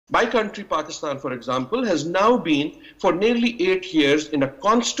My country, Pakistan, for example, has now been for nearly 8 years in a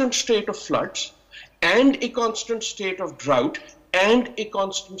constant state of floods and a constant state of drought and a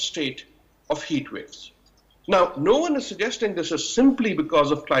constant state of heat waves. Now, no one is suggesting this is simply because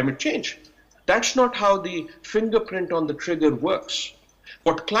of climate change. That's not how the fingerprint on the trigger works.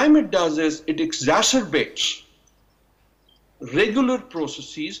 What climate does is it exacerbates regular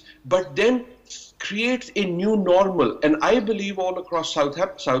processes, but then creates a new normal. And I believe all across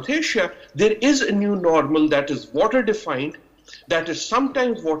South Asia, there is a new normal that is water defined, that is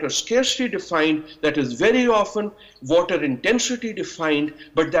sometimes water scarcity defined, that is very often water intensity defined,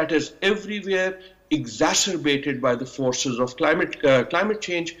 but that is everywhere exacerbated by the forces of climate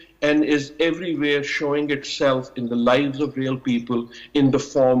change, and is everywhere showing itself in the lives of real people in the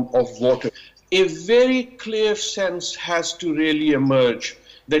form of water. A very clear sense has to really emerge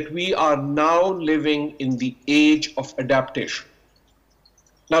that we are now living in the age of adaptation.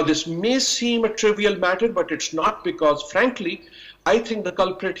 Now, this may seem a trivial matter, but it's not, because frankly, I think the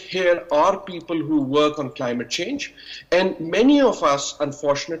culprit here are people who work on climate change. And many of us,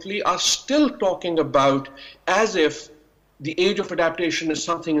 unfortunately, are still talking about as if the age of adaptation is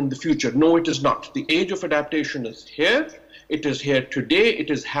something in the future. No, it is not. The age of adaptation is here. It is here today. It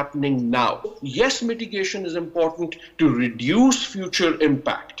is happening now. Yes, mitigation is important to reduce future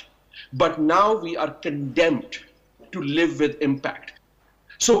impact, but now we are condemned to live with impact.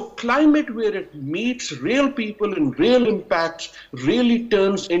 So climate, where it meets real people and real impacts, really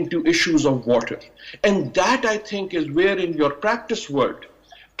turns into issues of water. And that, I think, is where in your practice world,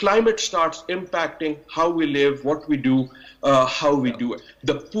 climate starts impacting how we live, what we do, how we do it.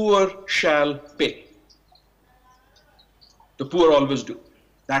 The poor shall pay. The poor always do.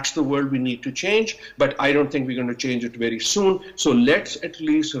 That's the world we need to change, but I don't think we're going to change it very soon. So let's at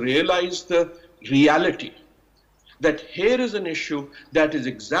least realize the reality that here is an issue that is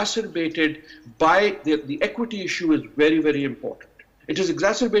exacerbated by the equity issue is very, very important. It is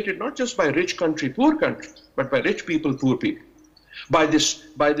exacerbated not just by rich country, poor country, but by rich people, poor people. By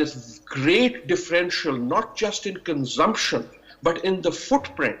this great differential, not just in consumption, but in the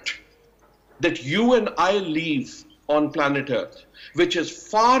footprint that you and I leave on planet Earth, which is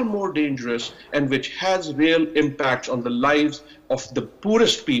far more dangerous and which has real impacts on the lives of the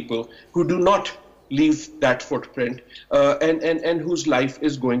poorest people who do not leave that footprint and whose life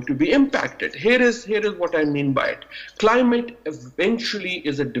is going to be impacted. Here is what I mean by it. Climate eventually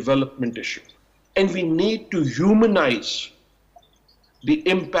is a development issue, and we need to humanize the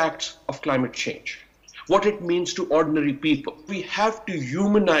impacts of climate change, what it means to ordinary people. We have to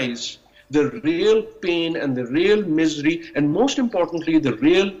humanize the real pain and the real misery, and most importantly, the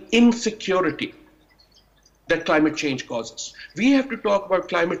real insecurity that climate change causes. We have to talk about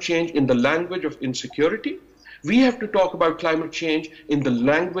climate change in the language of insecurity. We have to talk about climate change in the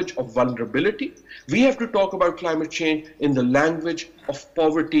language of vulnerability. We have to talk about climate change in the language of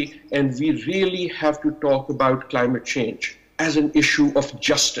poverty, and we really have to talk about climate change as an issue of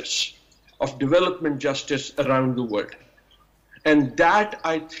justice, of development justice around the world. And that,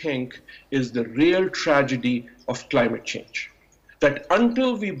 I think, is the real tragedy of climate change. That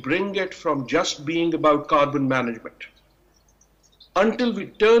until we bring it from just being about carbon management, until we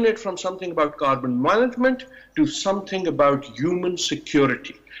turn it from something about carbon management to something about human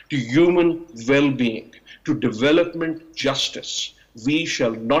security, to human well-being, to development justice, we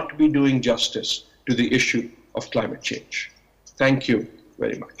shall not be doing justice to the issue of climate change. Thank you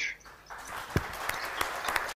very much.